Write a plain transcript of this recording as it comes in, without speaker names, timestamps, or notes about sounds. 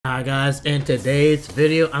Alright guys, in today's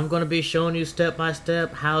video I'm going to be showing you step by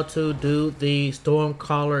step how to do the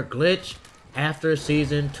Stormcaller glitch after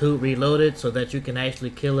Season 2 Reloaded so that you can actually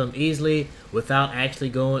kill him easily without actually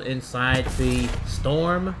going inside the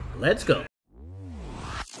storm. Let's go!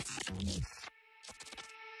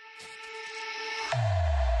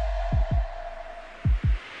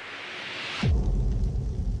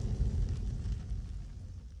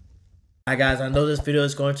 Alright guys, I know this video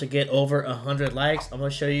is going to get over 100 likes. I'm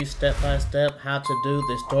going to show you step by step how to do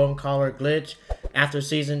the Stormcaller glitch after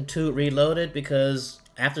Season 2 Reloaded, because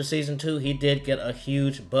after Season 2 he did get a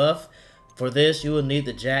huge buff. For this you will need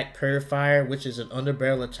the Jack Purifier, which is an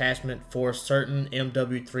underbarrel attachment for certain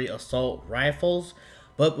MW3 assault rifles.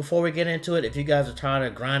 But before we get into it, if you guys are tired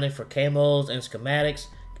of grinding for camos and schematics,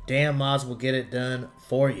 Dan Mods will get it done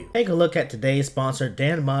for you. Take a look at today's sponsor,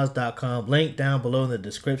 danmods.com. Link down below in the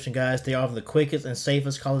description, guys. They offer the quickest and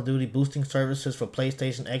safest Call of Duty boosting services for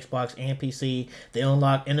PlayStation, Xbox, and PC. They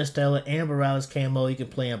unlock Interstellar and Morales camo. You can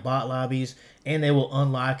play in bot lobbies, and they will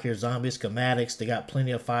unlock your zombie schematics. They got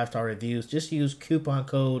plenty of 5-star reviews. Just use coupon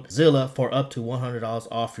code ZILLA for up to $100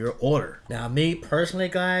 off your order. Now, me personally,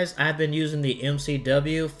 guys, I've been using the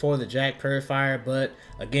MCW for the Jack Purifier, but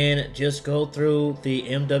again, just go through the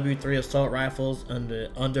MW3 assault rifles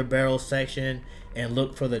under barrel section and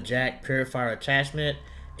look for the Jack Purifier attachment.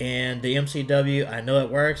 And the MCW, I know it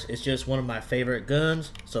works. It's just one of my favorite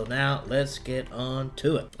guns. So now let's get on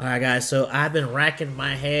to it. All right, guys. So I've been racking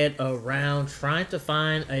my head around trying to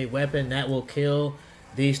find a weapon that will kill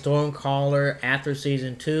the Stormcaller after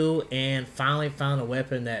Season 2, and finally found a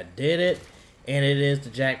weapon that did it, and it is the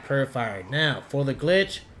Jack Purifier. Now, for the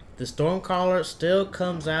glitch, the Stormcaller still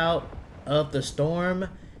comes out of the storm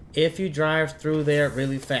if you drive through there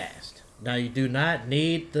really fast. Now, you do not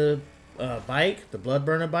need the bike, the blood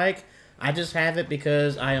burner bike. I just have it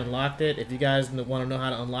because I unlocked it. If you guys want to know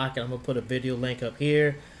how to unlock it, I'm gonna put a video link up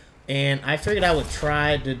here. And I figured I would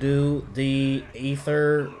try to do the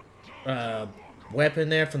ether weapon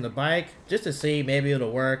there from the bike just to see maybe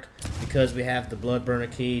it'll work, because we have the blood burner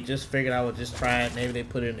key. Just figured I would just try it. Maybe they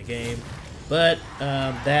put it in the game, but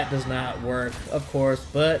that does not work, of course.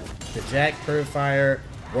 But the Jack Purifier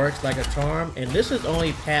works like a charm, and this is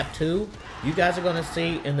only PAP 2. You guys are going to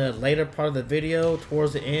see in the later part of the video,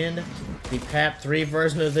 towards the end, the PAP 3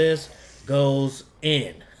 version of this goes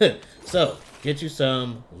in. So, get you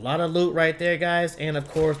a lot of loot right there, guys. And of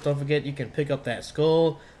course, don't forget you can pick up that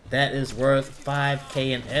skull. That is worth 5k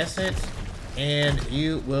in essence, and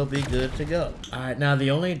you will be good to go. Alright, now the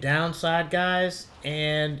only downside, guys,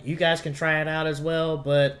 and you guys can try it out as well,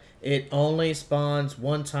 but it only spawns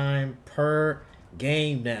one time per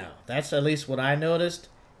game now. That's at least what I noticed.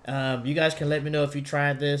 You guys can let me know if you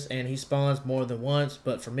tried this and he spawns more than once,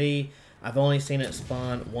 but for me, I've only seen it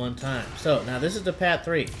spawn one time. So now this is the PAP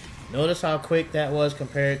 3. Notice how quick that was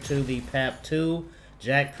compared to the PAP 2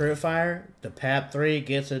 Jack Purifier. The PAP 3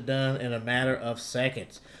 gets it done in a matter of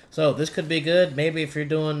seconds. So this could be good. Maybe if you're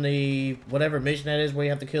doing the whatever mission that is where you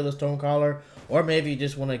have to kill the Stormcaller, or maybe you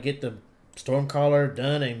just want to get the Stormcaller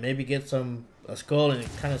done and maybe get a skull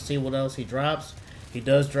and kind of see what else he drops. He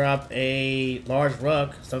does drop a large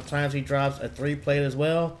ruck. Sometimes he drops a 3-plate as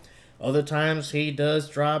well. Other times he does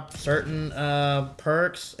drop certain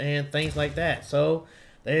perks and things like that. So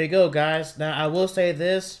there you go, guys. Now I will say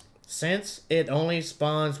this, since it only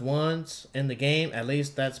spawns once in the game, at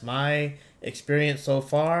least that's my experience so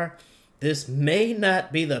far, this may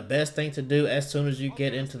not be the best thing to do as soon as you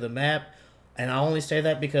get into the map. And I only say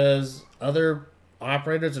that because other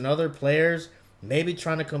operators and other players maybe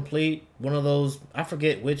trying to complete one of those, I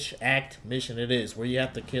forget which act mission it is, where you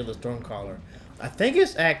have to kill the Stormcaller. I think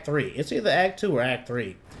it's Act 3. It's either Act 2 or Act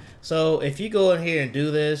 3. So if you go in here and do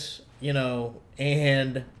this, you know,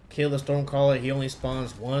 and kill the Stormcaller, he only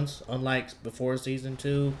spawns once, unlike before Season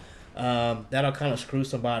 2. That'll kind of screw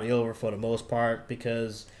somebody over for the most part,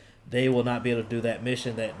 because they will not be able to do that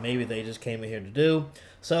mission that maybe they just came in here to do.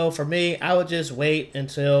 So for me, I would just wait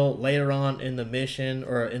until later on in the mission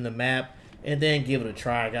or in the map, and then give it a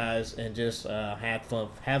try, guys, and just have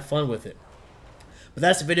fun with it. But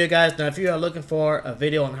that's the video, guys. Now, if you are looking for a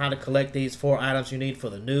video on how to collect these 4 items you need for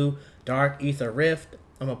the new Dark Ether Rift,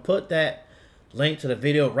 I'm going to put that link to the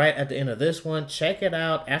video right at the end of this one. Check it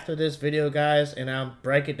out after this video, guys, and I'll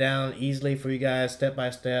break it down easily for you guys step by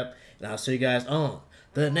step. And I'll see you guys on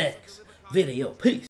the next video. Peace.